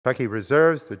Kentucky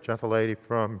reserves. The gentlelady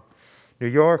from New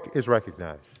York is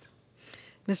recognized.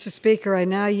 Mr. Speaker, I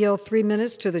now yield 3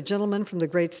 minutes to the gentleman from the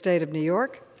great state of New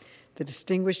York, the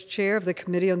distinguished chair of the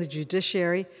Committee on the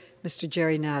Judiciary, Mr.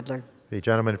 Jerry Nadler. The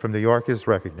gentleman from New York is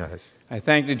recognized. I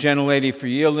thank the gentlelady for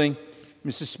yielding.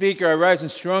 Mr. Speaker, I rise in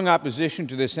strong opposition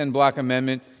to this en bloc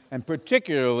amendment, and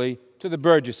particularly to the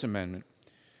Burgess Amendment.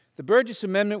 The Burgess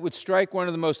Amendment would strike one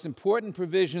of the most important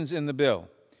provisions in the bill,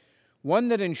 one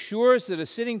that ensures that a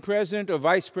sitting president or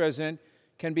vice president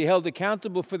can be held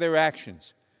accountable for their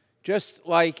actions, just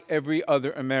like every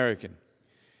other American.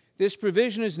 This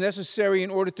provision is necessary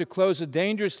in order to close a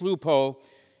dangerous loophole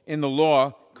in the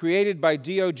law created by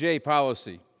DOJ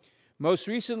policy, most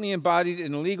recently embodied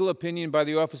in a legal opinion by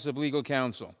the Office of Legal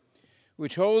Counsel,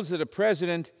 which holds that a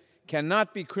president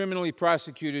cannot be criminally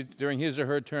prosecuted during his or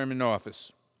her term in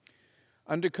office.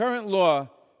 Under current law,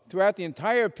 throughout the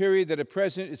entire period that a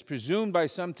president is presumed by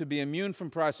some to be immune from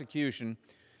prosecution,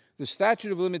 the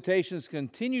statute of limitations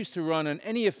continues to run on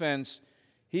any offense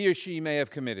he or she may have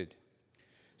committed.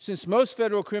 Since most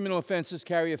federal criminal offenses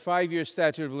carry a 5-year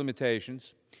statute of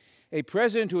limitations, a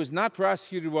president who is not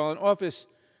prosecuted while in office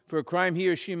for a crime he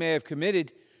or she may have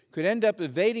committed could end up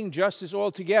evading justice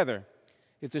altogether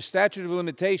if the statute of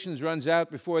limitations runs out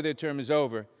before their term is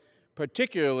over,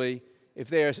 particularly if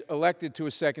they are elected to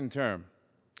a second term.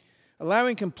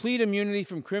 Allowing complete immunity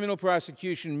from criminal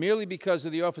prosecution merely because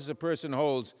of the office a person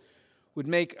holds would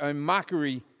make a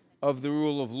mockery of the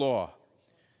rule of law.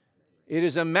 It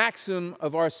is a maxim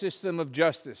of our system of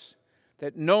justice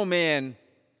that no man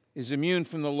is immune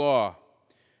from the law.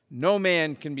 No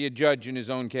man can be a judge in his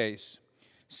own case.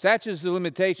 Statutes of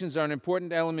limitations are an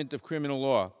important element of criminal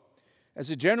law. As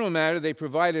a general matter, they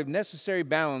provide a necessary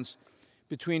balance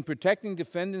between protecting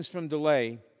defendants from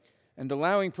delay and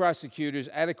allowing prosecutors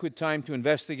adequate time to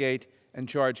investigate and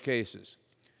charge cases.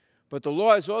 But the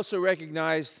law has also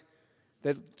recognized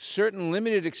that certain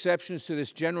limited exceptions to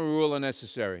this general rule are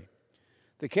necessary.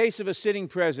 The case of a sitting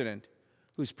president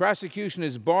whose prosecution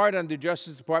is barred under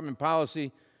Justice Department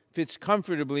policy fits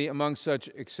comfortably among such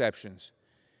exceptions.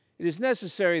 It is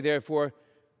necessary, therefore,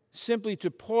 simply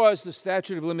to pause the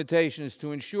statute of limitations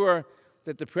to ensure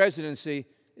that the presidency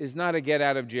is not a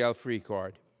get-out-of-jail-free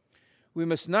card. We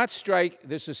must not strike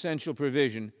this essential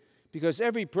provision because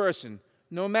every person,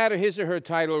 no matter his or her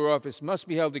title or office, must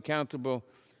be held accountable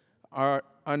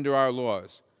under our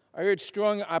laws. I urge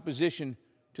strong opposition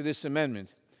to this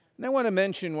amendment. And I want to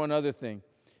mention one other thing.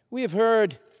 We have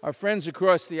heard our friends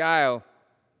across the aisle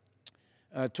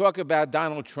talk about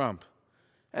Donald Trump.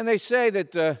 And they say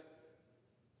that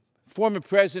former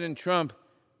President Trump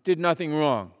did nothing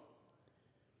wrong.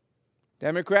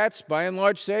 Democrats, by and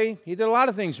large, say he did a lot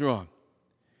of things wrong.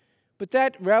 But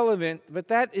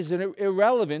that is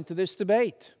irrelevant to this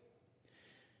debate.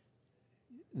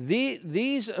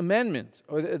 These amendments,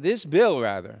 or this bill,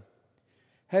 rather,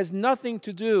 has nothing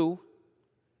to do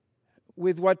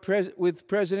with with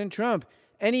President Trump,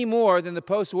 any more than the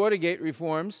post-Watergate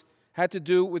reforms had to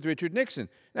do with Richard Nixon.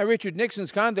 Now, Richard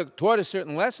Nixon's conduct taught us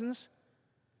certain lessons,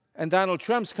 and Donald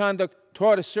Trump's conduct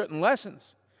taught us certain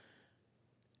lessons.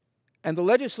 And the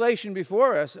legislation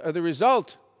before us are the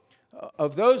result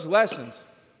of those lessons.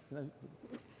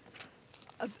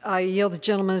 I yield the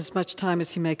gentleman as much time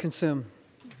as he may consume.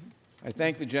 I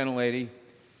thank the gentlelady.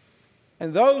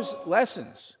 And those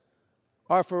lessons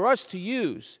are for us to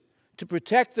use to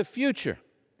protect the future.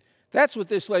 That's what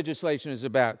this legislation is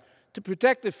about, to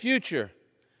protect the future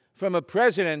from a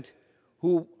president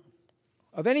who,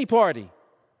 of any party,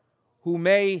 who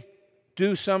may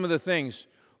do some of the things,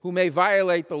 who may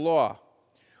violate the law,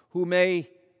 who may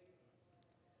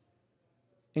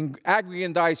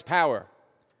aggrandize power.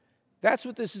 That's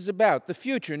what this is about, the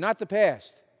future, not the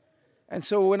past. And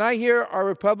so when I hear our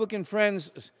Republican friends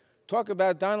talk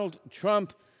about Donald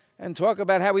Trump and talk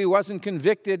about how he wasn't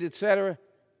convicted, etc.,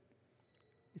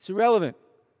 it's irrelevant.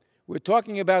 We're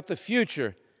talking about the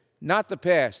future, not the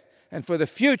past. And for the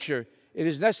future, it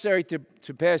is necessary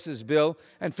to pass this bill.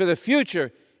 And for the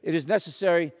future, it is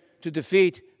necessary to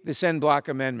defeat this en bloc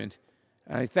amendment.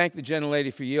 And I thank the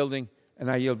gentlelady for yielding, and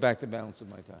I yield back the balance of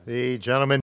my time. The gentleman